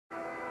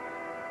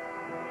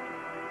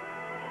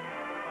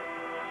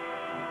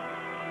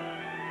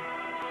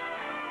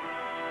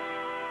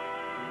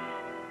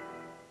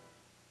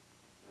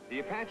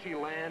Apache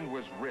land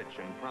was rich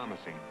and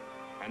promising,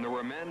 and there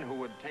were men who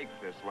would take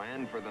this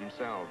land for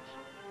themselves.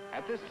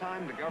 At this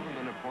time, the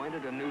government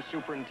appointed a new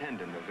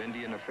superintendent of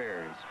Indian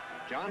affairs,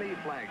 Johnny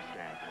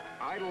Flagstaff,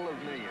 idol of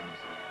millions,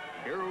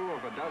 hero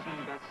of a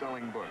dozen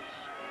best-selling books.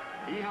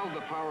 He held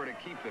the power to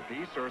keep the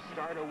peace or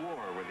start a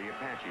war with the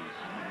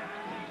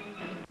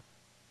Apaches.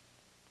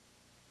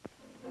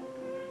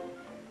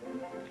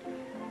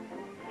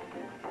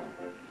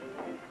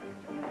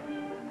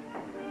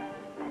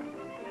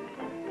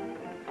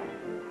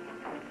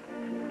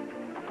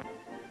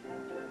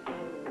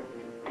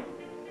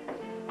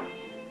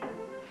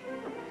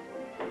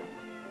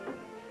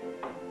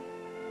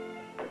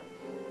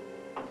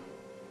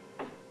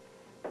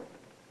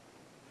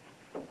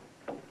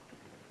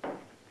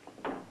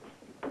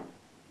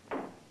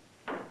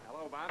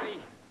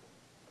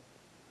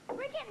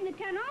 We're getting the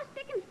town all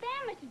spick and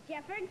span, Mr.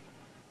 Jeffords.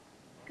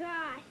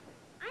 Gosh,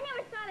 I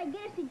never thought I'd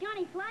get to see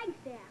Johnny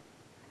Flagstaff.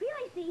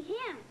 Really see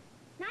him,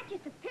 not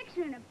just a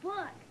picture in a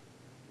book.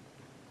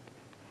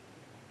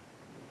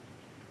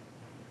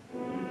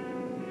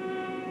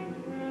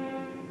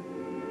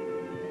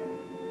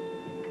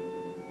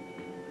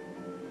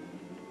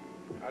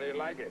 How do you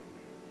like it?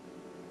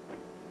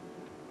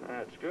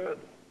 That's good.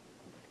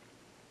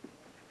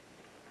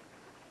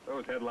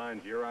 Those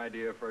headlines your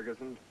idea,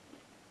 Ferguson?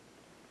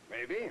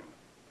 Maybe.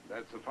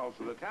 That's the pulse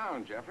of the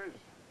town, Jeffers.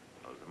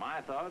 Those are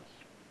my thoughts.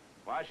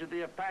 Why should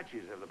the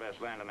Apaches have the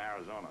best land in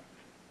Arizona?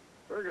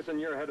 Ferguson,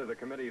 you're head of the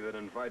committee that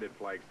invited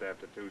Flagstaff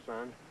to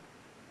Tucson.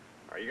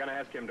 Are you going to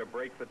ask him to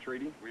break the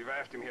treaty? We've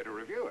asked him here to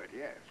review it,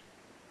 yes.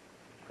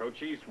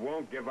 Cochise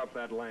won't give up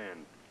that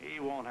land. He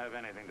won't have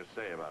anything to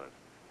say about it.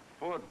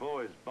 Fort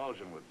Boy's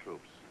bulging with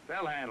troops.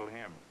 They'll handle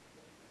him.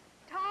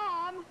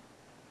 Tom!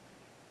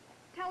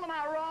 Tell them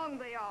how wrong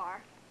they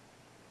are.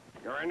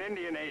 You're an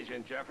Indian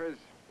agent, Jeffers.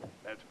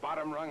 That's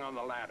bottom rung on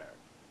the ladder.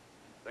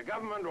 The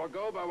government will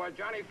go by what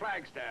Johnny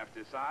Flagstaff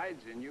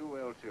decides, and you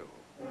will too.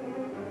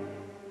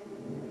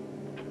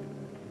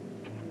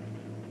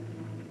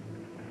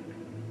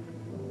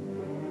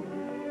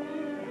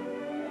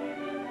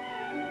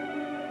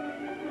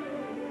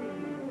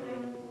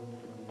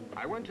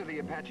 I went to the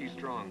Apache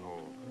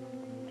stronghold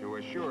to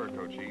assure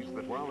Cochise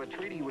that while the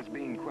treaty was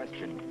being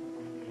questioned,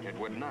 it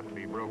would not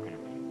be broken.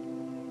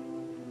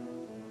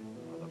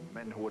 Are the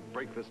men who would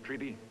break this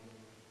treaty?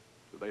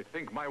 Do they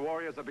think my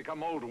warriors have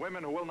become old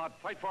women who will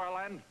not fight for our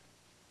land?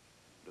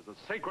 It is a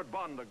sacred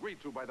bond agreed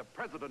to by the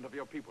president of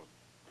your people.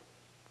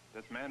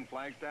 This man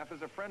Flagstaff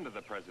is a friend of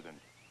the president.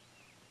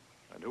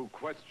 And who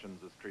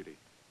questions this treaty?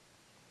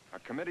 A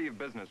committee of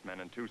businessmen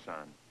in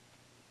Tucson.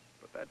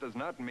 But that does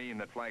not mean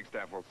that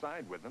Flagstaff will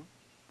side with them.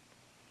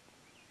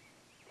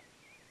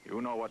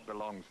 You know what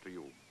belongs to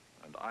you,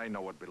 and I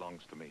know what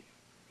belongs to me.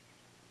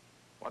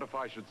 What if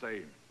I should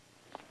say,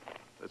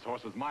 this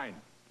horse is mine?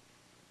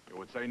 You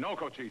would say, no,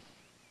 Cochise,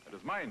 it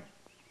is mine.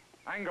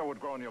 Anger would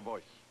grow in your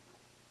voice,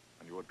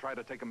 and you would try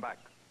to take him back.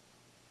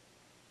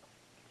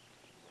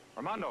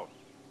 Armando,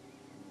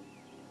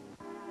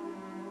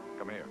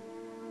 come here.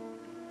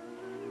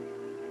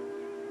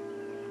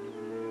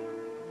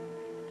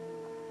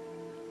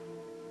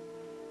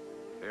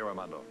 Here,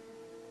 Armando.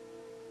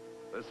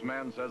 This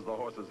man says the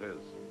horse is his.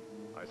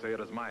 I say it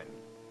is mine.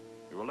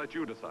 He will let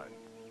you decide.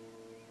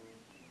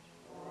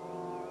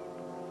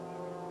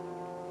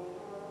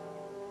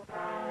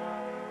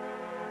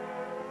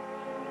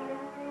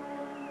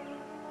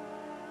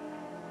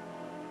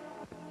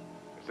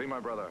 You see,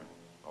 my brother,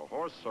 a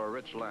horse or a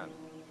rich land.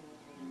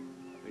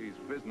 These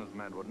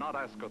businessmen would not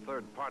ask a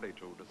third party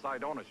to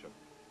decide ownership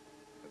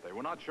if they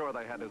were not sure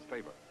they had his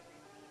favor.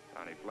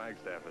 Johnny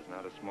Flagstaff is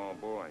not a small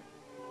boy.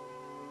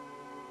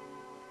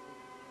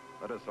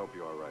 Let us hope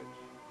you are right.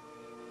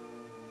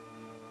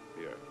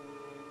 Here.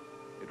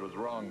 It was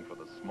wrong for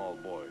the small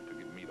boy to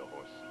give me the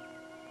horse.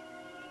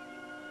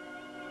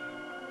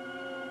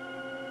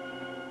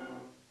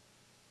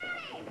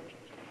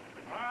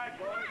 All right,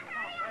 boys.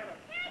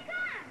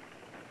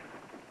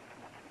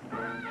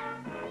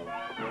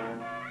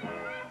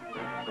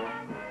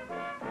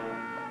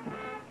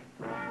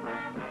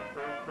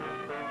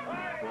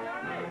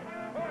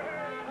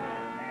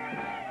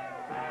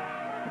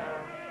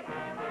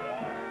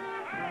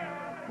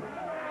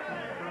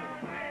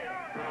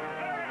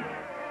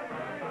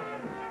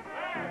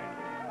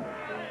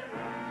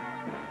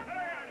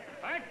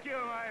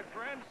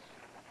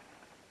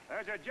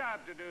 There's a job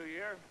to do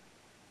here.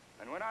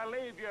 And when I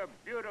leave your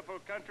beautiful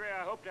country,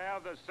 I hope to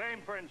have the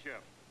same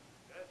friendship.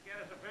 Just get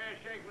us a fair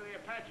shake with the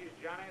Apaches,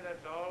 Johnny. That's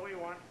all we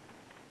want.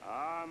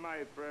 Ah,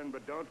 my friend,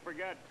 but don't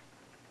forget,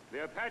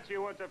 the Apache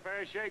wants a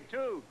fair shake,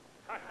 too.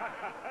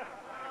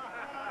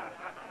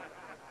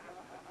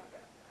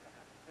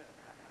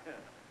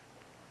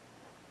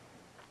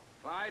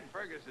 Clyde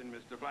Ferguson,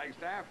 Mr.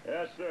 Flagstaff.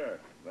 Yes, sir.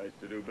 Nice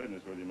to do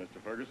business with you,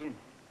 Mr. Ferguson.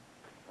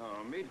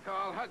 Oh, meet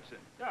Carl Hudson.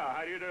 Yeah,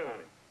 how do you do?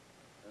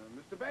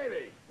 Mr.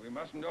 Bailey, we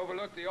mustn't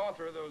overlook the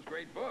author of those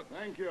great books.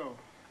 Thank you.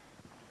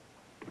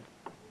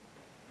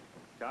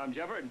 Tom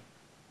Jefford,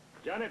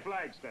 Johnny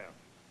Flagstaff.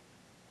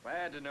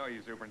 Glad to know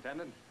you,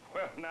 Superintendent.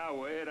 Well, now,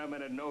 wait a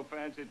minute. No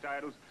fancy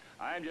titles.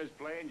 I'm just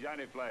plain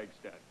Johnny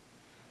Flagstaff.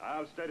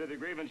 I'll study the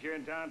grievance here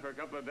in town for a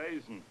couple of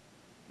days, and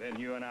then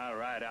you and I'll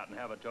ride out and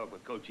have a talk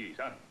with Cochise,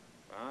 huh?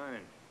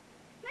 Fine.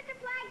 Mr.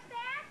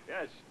 Flagstaff,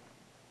 Yes.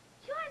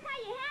 show us how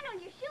you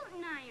handle your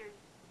shooting iron.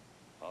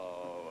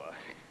 Oh,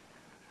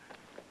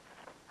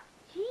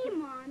 Gee,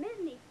 Mom,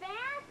 isn't he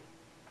fast?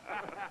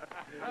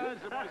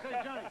 That's the boy. Say,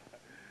 Johnny,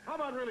 how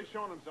about really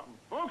showing him something?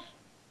 Folks,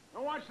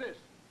 now watch this.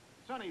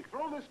 Sonny,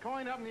 throw this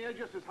coin up in the air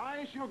just as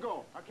high as she'll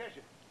go. I'll catch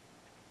it.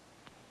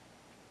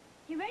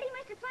 You ready,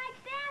 Mr.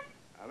 Flagstaff?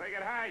 I'll make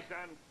it high,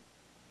 son.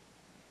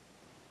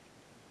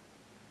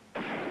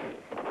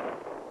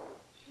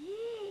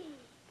 Gee.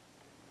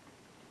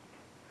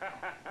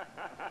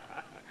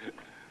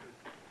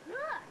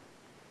 Look,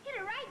 hit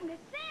it right in the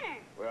center.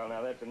 Well,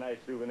 now, that's a nice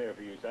souvenir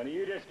for you, sonny.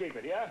 You just keep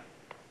it, yeah?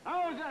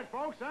 How was that,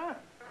 folks, huh?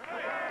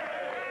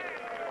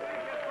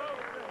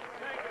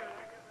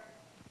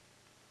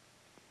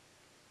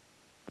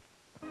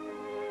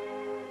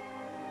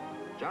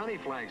 Johnny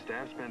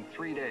Flagstaff spent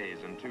 3 days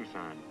in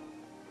Tucson.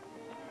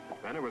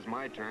 Then it was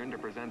my turn to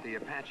present the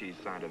Apache's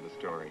side of the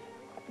story.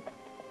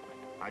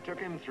 I took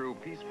him through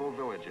peaceful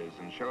villages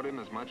and showed him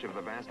as much of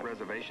the vast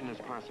reservation as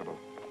possible.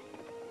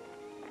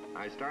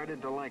 I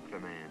started to like the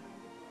man.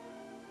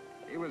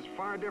 He was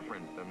far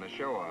different than the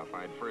show-off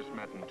I'd first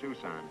met in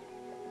Tucson.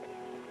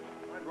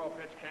 Might as well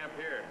pitch camp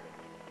here.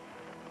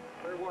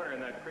 Clear water in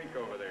that creek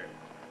over there.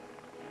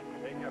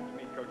 Take up to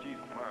meet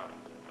Cochise tomorrow.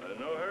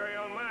 No hurry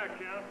on my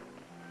account.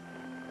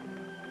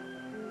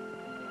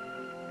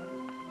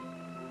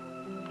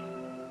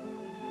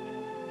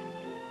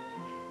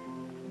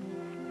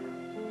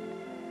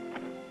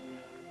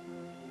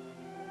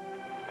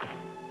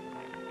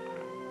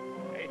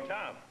 Hey,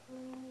 Tom.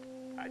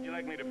 How'd you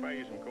like me to fry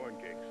you some corn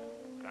cakes?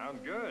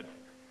 Sounds good.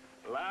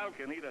 Lyle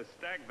can eat a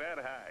stack that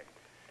high.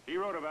 He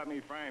wrote about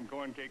me frying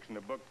corn cakes in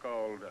a book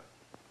called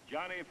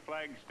Johnny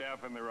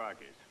Flagstaff and the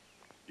Rockies.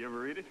 You ever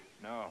read it?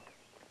 No.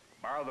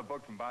 Borrow the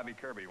book from Bobby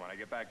Kirby when I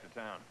get back to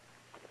town.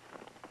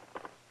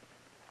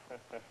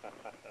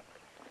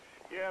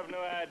 You have no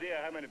idea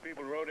how many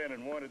people wrote in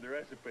and wanted the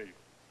recipe.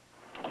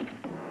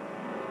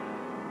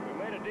 We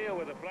made a deal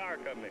with the flour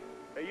company.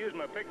 They used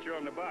my picture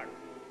on the box.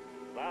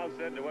 Lyle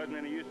said there wasn't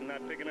any use in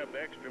not picking up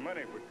the extra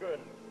money if we could.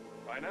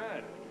 Why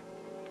not?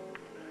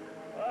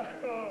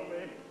 Oh,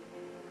 me.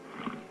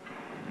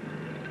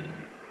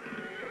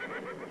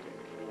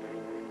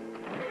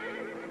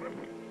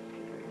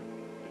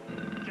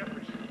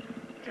 Jeffers!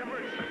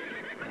 Jeffers!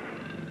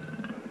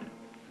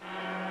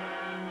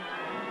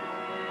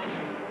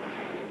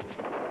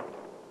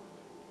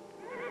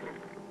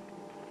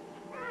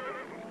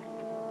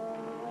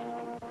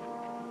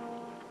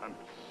 I'm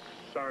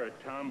sorry,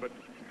 Tom, but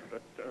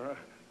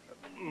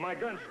my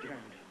gun's jammed.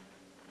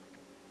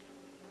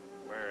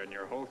 Where, in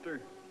your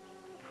holster?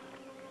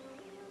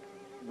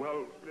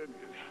 Well,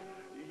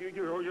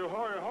 your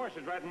horse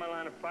is right in my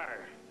line of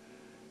fire.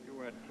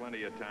 You had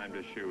plenty of time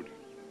to shoot.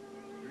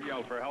 You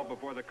yelled for help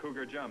before the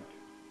cougar jumped.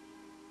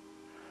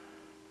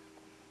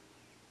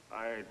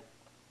 I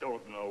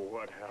don't know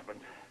what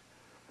happened.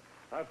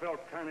 I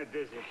felt kind of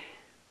dizzy.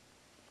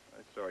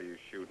 I saw you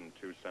shoot in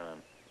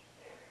Tucson.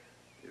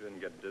 You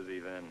didn't get dizzy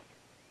then.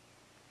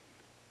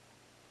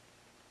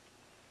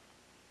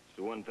 It's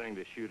the one thing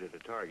to shoot at a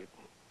target.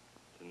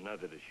 It's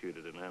another to shoot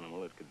at an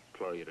animal that could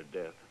claw you to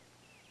death.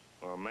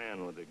 Or a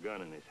man with a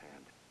gun in his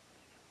hand.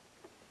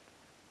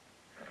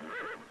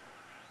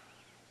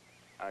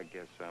 I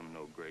guess I'm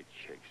no great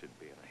shakes at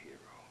being a hero.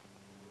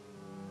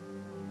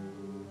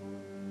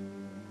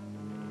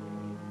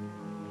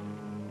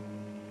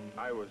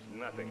 I was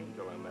nothing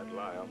until I met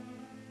Lyle.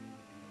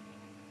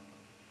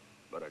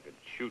 But I could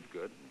shoot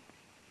good, and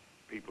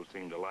people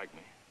seemed to like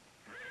me.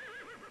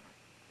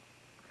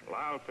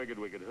 Lyle figured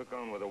we could hook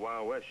on with a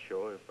Wild West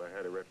show if I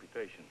had a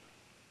reputation.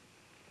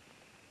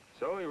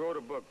 So he wrote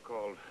a book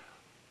called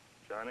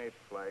Johnny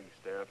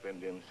Flagstaff,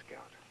 Indian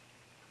Scout.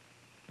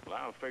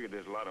 Lyle figured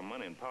there's a lot of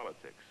money in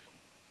politics.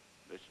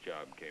 This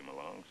job came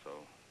along, so...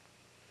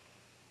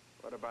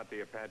 What about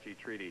the Apache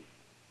Treaty?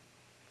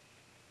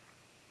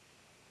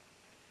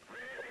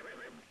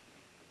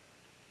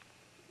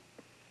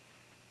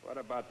 What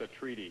about the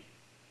treaty?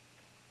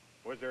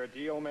 Was there a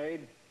deal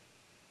made?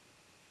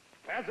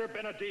 Has there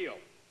been a deal?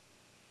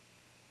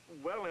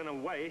 Well, in a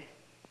way.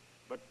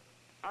 But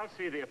I'll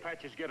see the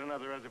Apaches get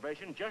another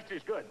reservation just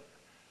as good.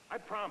 I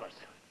promise.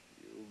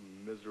 You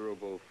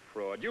miserable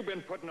fraud. You've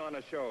been putting on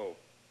a show.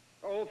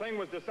 The whole thing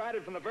was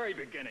decided from the very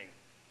beginning.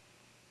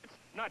 It's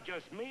not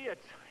just me,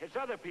 it's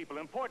other people,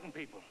 important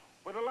people,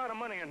 with a lot of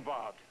money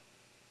involved.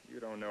 You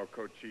don't know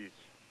Cochise.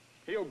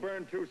 He'll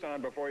burn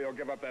Tucson before he'll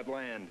give up that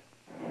land.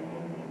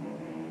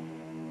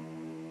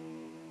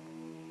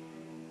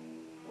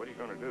 What are you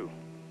going to do?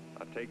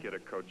 I'll take you to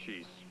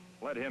Cochise.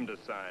 Let him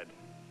decide.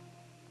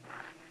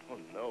 Oh,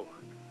 no.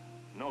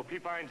 No, if he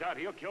finds out,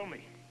 he'll kill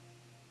me.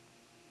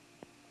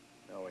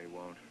 No, he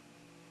won't.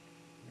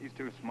 He's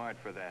too smart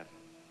for that.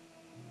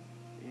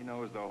 He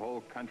knows the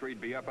whole country'd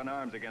be up in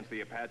arms against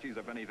the Apaches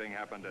if anything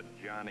happened to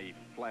Johnny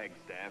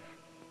Flagstaff.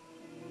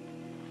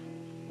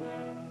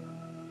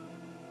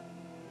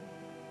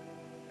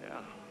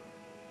 Yeah.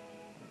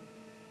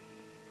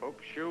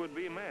 Folks sure would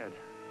be mad.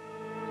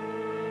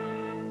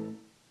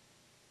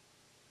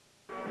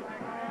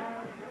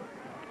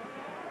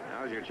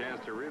 Now's your chance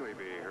to really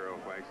be a hero,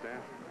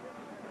 Flagstaff.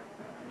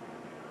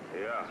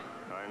 Yeah,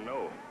 I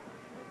know.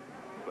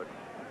 But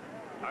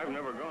I've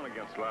never gone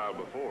against Lyle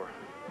before.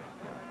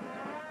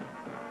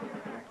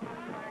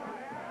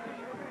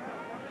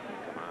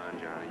 Come on,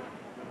 Johnny.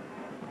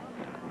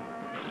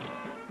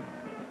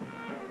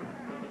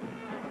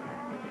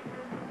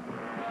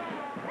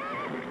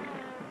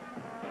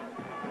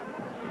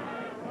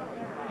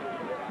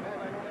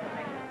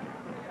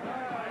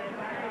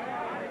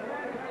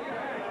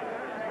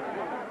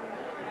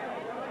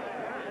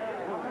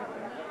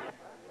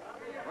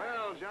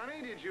 Well,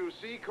 Johnny, did you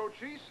see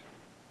Cochise?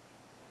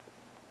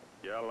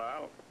 Yeah,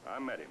 Lyle, I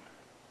met him.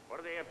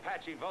 What do the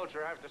Apache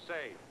vulture have to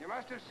say? You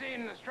must have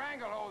seen the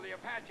stranglehold the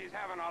Apaches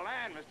have on our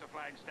land, Mr.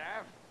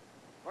 Flagstaff.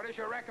 What is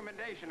your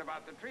recommendation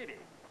about the treaty?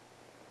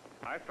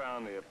 I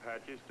found the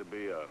Apaches to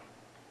be a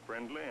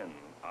friendly and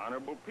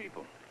honorable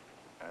people.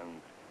 And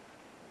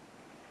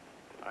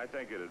I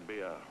think it'd be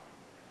a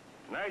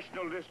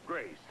national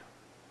disgrace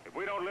if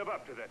we don't live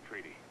up to that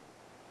treaty.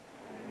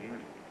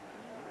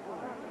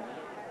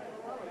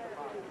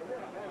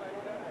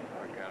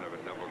 What kind of a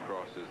double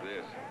cross is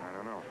this? I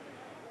don't know.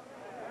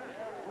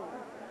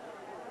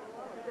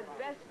 It's the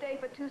best day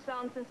for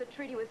Tucson since the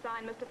treaty was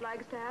signed, Mr.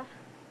 Flagstaff.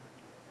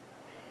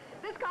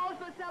 This calls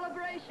for a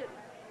celebration.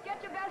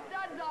 Get your best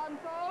duds on,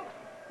 folks.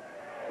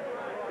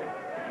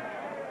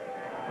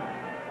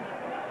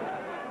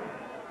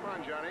 Come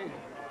on, Johnny.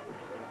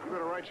 You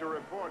better write your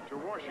report to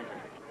Washington.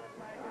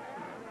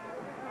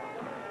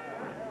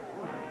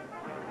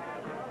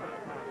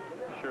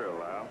 Sure,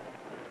 Lyle.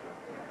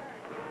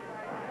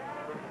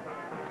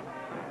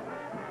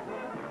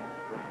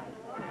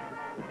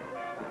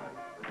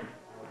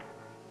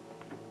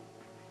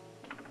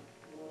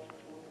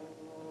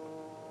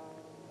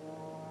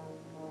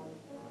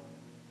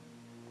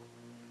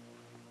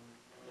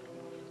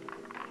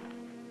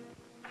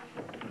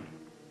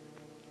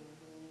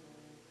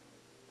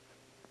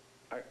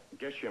 I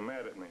guess you're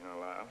mad at me, huh,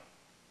 Lyle?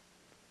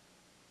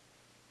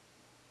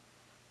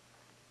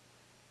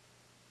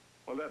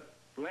 Well, that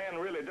land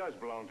really does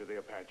belong to the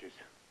Apaches.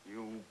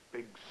 You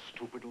big,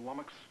 stupid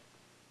lummox.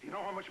 Do you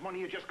know how much money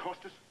you just cost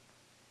us?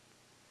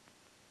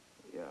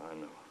 Yeah, I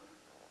know.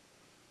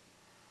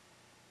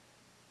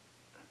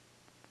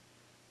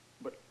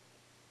 But,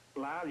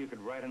 Lyle, you could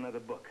write another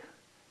book.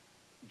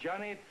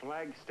 Johnny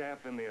Flagstaff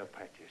and the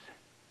Apaches.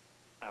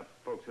 Now,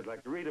 folks would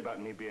like to read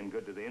about me being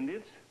good to the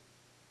Indians.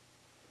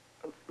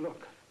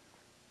 Look,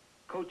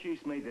 Cochise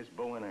made this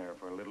bow and arrow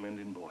for a little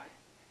Indian boy,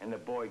 and the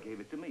boy gave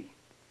it to me.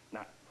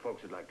 Now,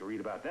 folks would like to read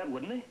about that,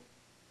 wouldn't they?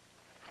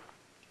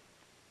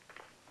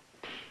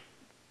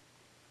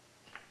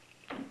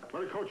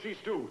 What did Cochise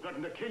do?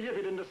 Threaten to kill you if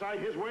he didn't decide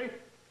his way?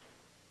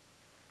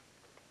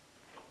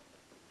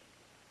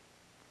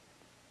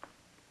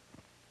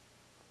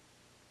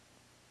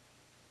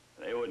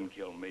 They wouldn't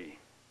kill me.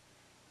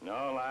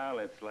 No, Lyle,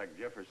 it's like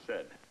Jeffers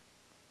said.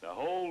 The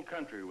whole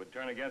country would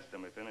turn against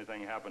him if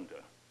anything happened to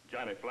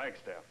Johnny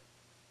Flagstaff.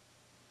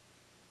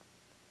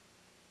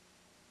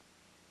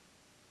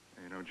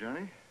 You know,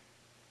 Johnny,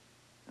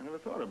 I never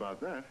thought about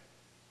that.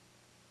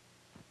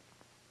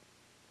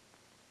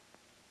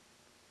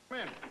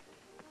 Man,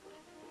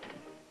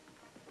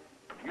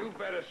 You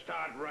better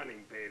start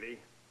running, Paley.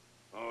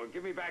 Oh,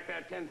 give me back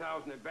that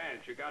 10,000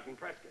 advance you got in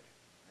Prescott.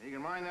 you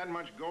can mine that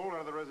much gold out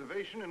of the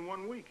reservation in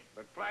 1 week.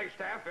 But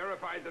Flagstaff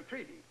verified the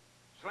treaty.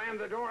 Slammed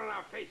the door in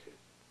our faces.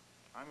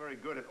 I'm very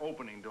good at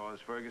opening doors,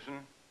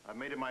 Ferguson. I've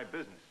made it my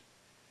business.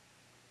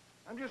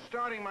 I'm just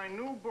starting my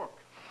new book.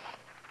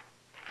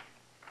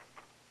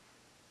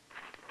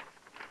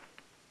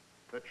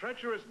 The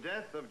Treacherous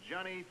Death of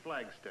Johnny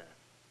Flagstaff.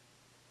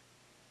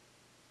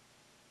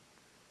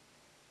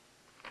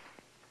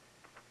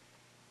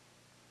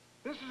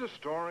 This is a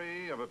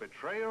story of a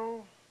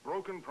betrayal,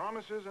 broken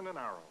promises, and an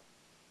arrow.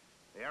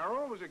 The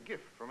arrow was a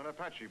gift from an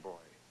Apache boy.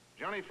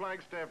 Johnny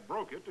Flagstaff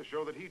broke it to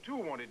show that he too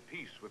wanted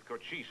peace with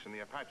Cochise and the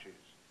Apaches.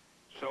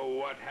 So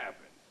what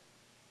happened?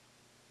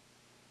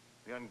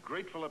 The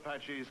ungrateful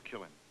Apaches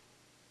kill him.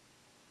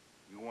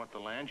 You want the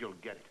land, you'll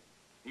get it.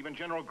 Even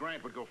General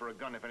Grant would go for a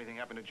gun if anything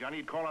happened to Johnny.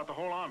 He'd call out the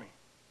whole army.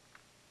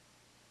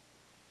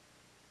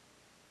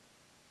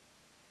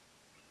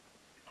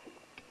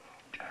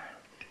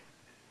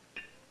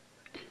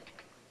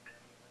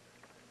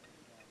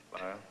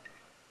 Lyle,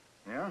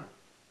 Yeah?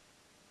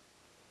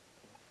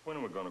 when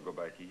are we going to go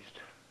back east?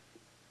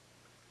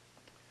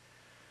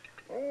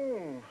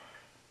 Oh,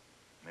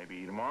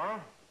 maybe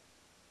tomorrow.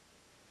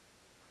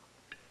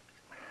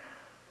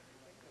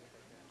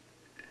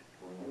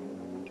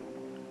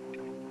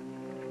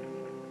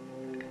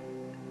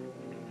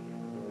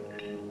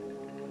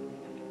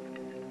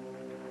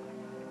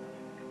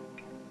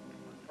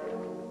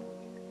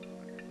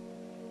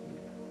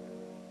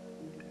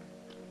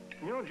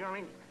 You know,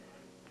 Johnny,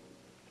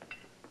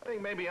 I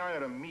think maybe I ought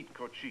to meet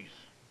Cochise,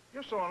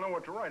 just so I'll know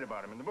what to write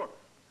about him in the book.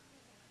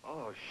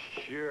 Oh,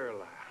 sure,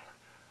 Lyle.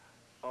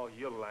 Oh,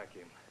 you'll like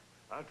him.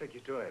 I'll take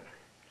you to him.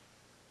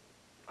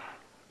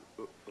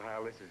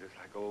 Lyle, this is just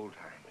like old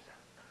times.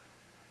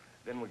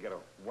 Then we'll get a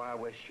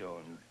Wild West show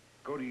and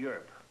go to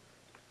Europe.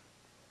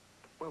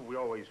 Well, we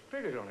always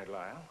figured on it,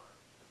 Lyle.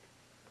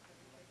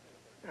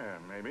 Yeah,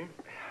 maybe.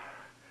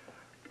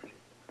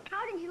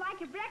 How did you like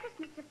your breakfast,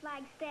 Mr.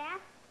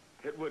 Flagstaff?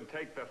 It would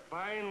take the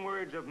fine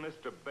words of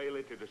Mr.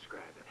 Bailey to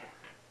describe it.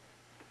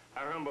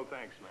 Our humble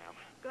thanks, ma'am.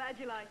 Glad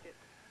you liked it.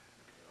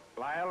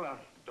 Lyle,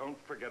 don't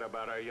forget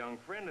about our young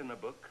friend in the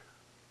book.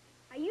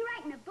 Are you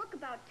writing a book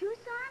about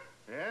Tucson?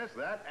 Yes,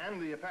 that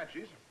and the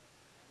Apaches.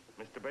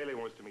 Mr. Bailey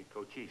wants to meet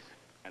Cochise,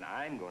 and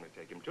I'm going to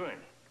take him to him.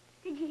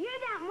 Did you hear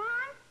that,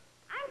 Mom?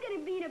 I'm going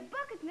to be in a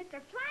book with Mr.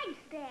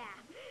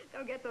 Flagstaff.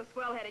 Don't get so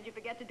swell-headed you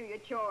forget to do your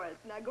chores.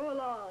 Now go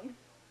along.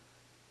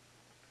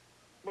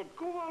 Well,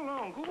 go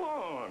along, go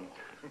on.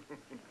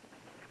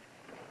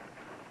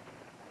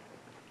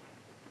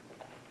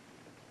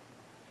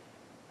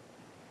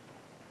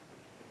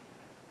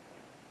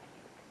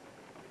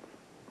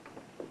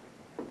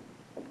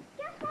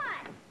 Guess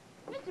what?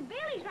 Mr.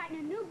 Bailey's writing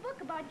a new book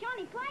about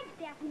Johnny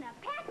Flagstaff and the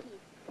Apaches.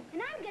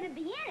 And I'm going to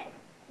be in it.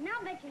 And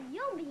I'll bet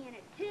you'll be in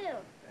it, too.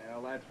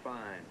 Well, that's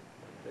fine.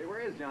 Say, where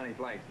is Johnny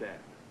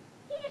Flagstaff?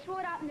 He just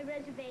rode out in the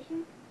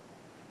reservation.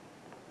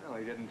 Well,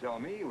 he didn't tell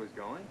me he was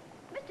going.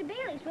 Mr.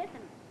 Bailey's with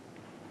him.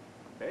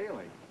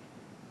 Bailey?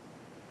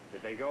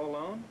 Did they go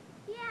alone?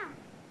 Yeah.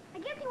 I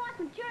guess he wants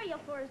material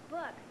for his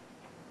book.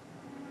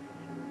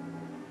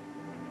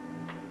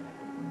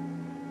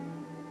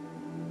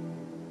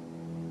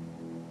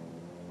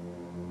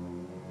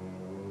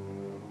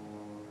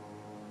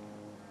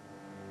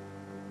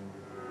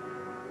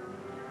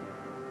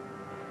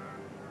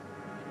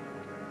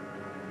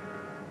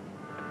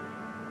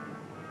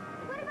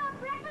 What about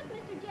breakfast,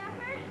 Mr.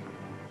 Jeffers?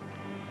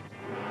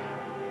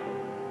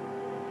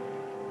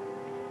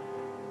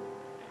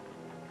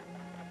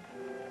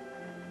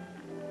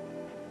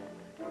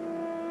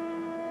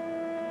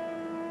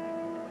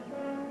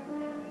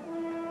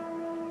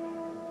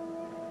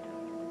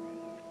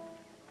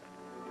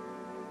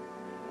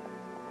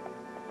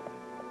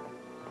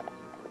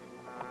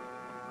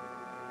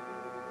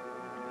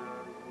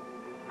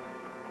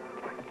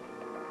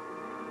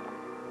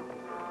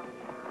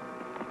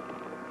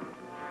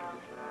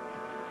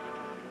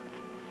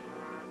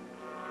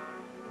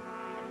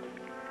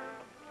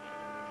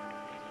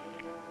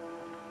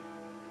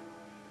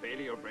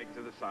 Bailey will break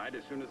to the side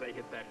as soon as they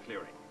hit that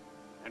clearing.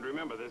 And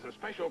remember, there's a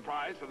special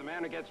prize for the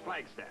man who gets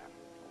Flagstaff.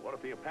 What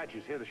if the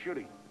Apaches hear the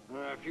shooting?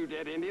 A few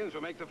dead Indians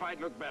will make the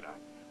fight look better.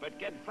 But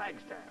get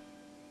Flagstaff.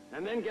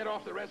 And then get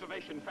off the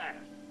reservation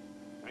fast.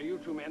 Now, you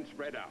two men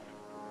spread out.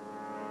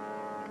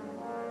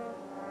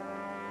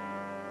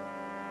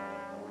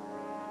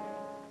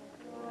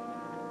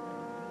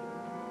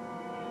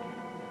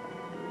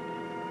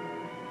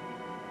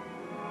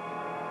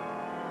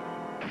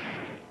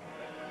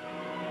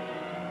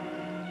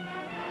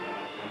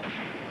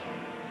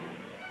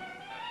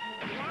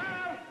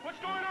 What's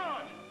going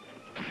on?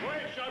 Go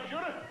ahead,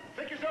 sharpshooter.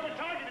 Pick yourself a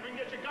target if you can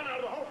get your gun out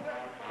of the holster.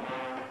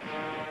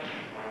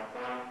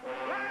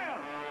 Lyle!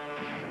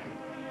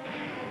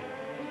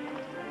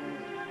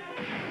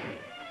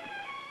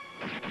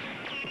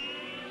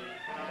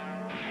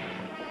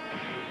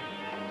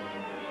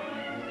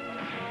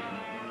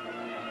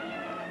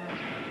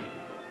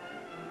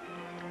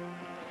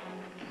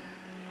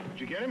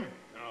 Did you get him?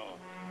 No.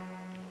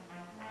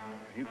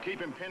 You keep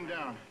him pinned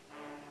down.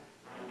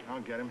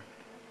 I'll get him.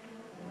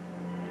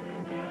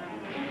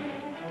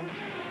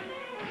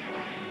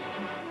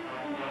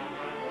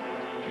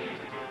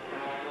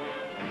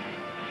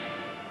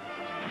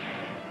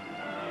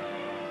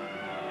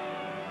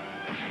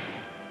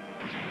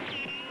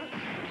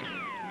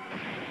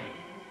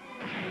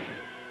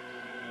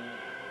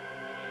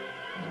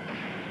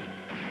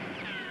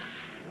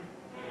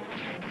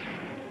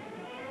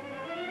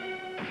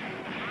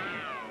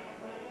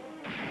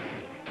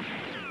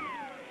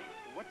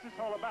 What's this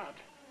all about?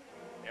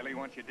 Ellie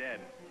wants you dead.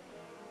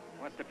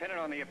 Wants to pin it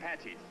on the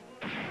Apaches.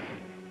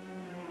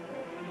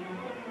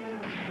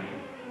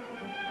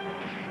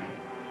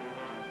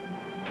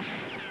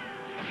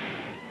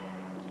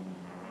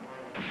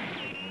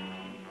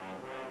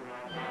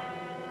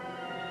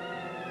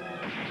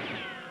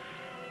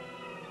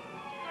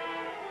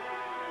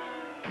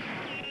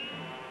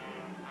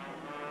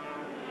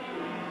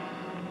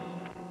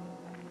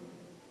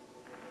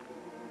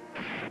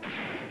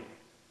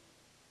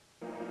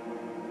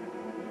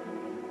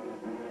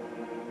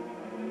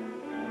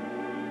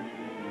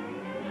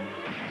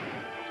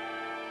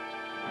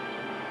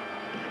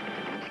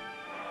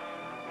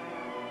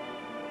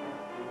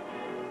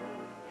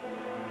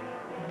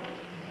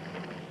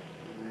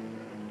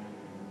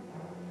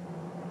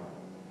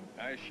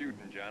 Nice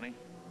shooting, Johnny.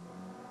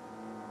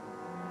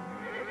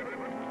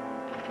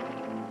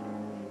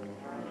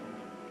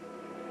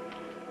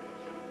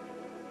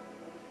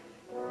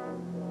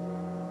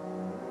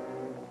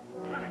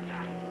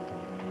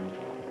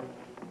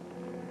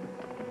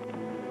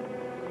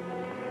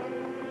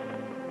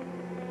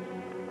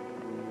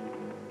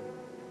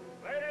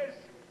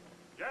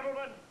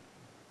 gentlemen,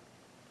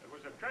 it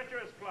was a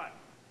treacherous plot.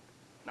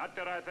 Not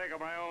that I think of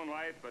my own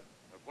life, but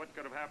of what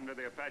could have happened to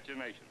the Apache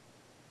Nation.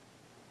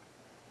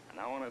 And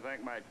I want to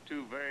thank my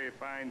two very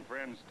fine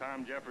friends,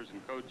 Tom Jeffers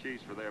and Cochise,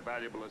 for their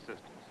valuable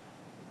assistance.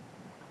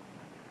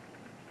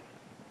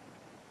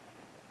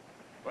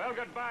 Well,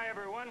 goodbye,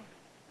 everyone.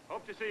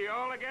 Hope to see you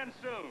all again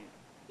soon.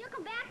 You'll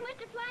come back,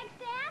 Mr.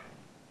 Flagstaff?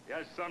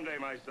 Yes, someday,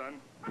 my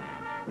son.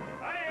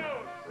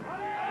 Adios!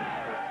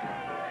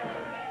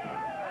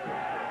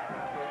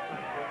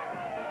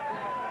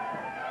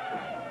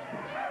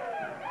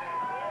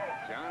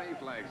 Johnny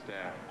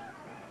Flagstaff.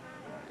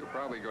 He'll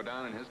probably go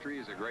down in history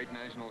as a great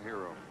national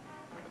hero.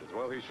 And as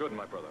well he should,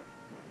 my brother.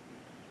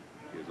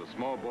 He is a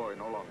small boy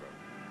no longer.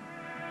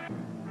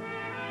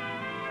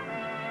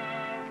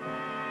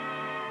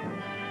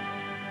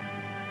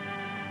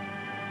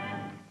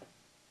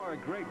 Our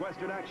great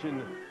Western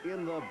action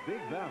in the Big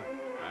Valley.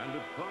 And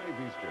at 5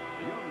 Eastern,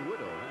 a young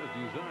widow has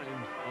designed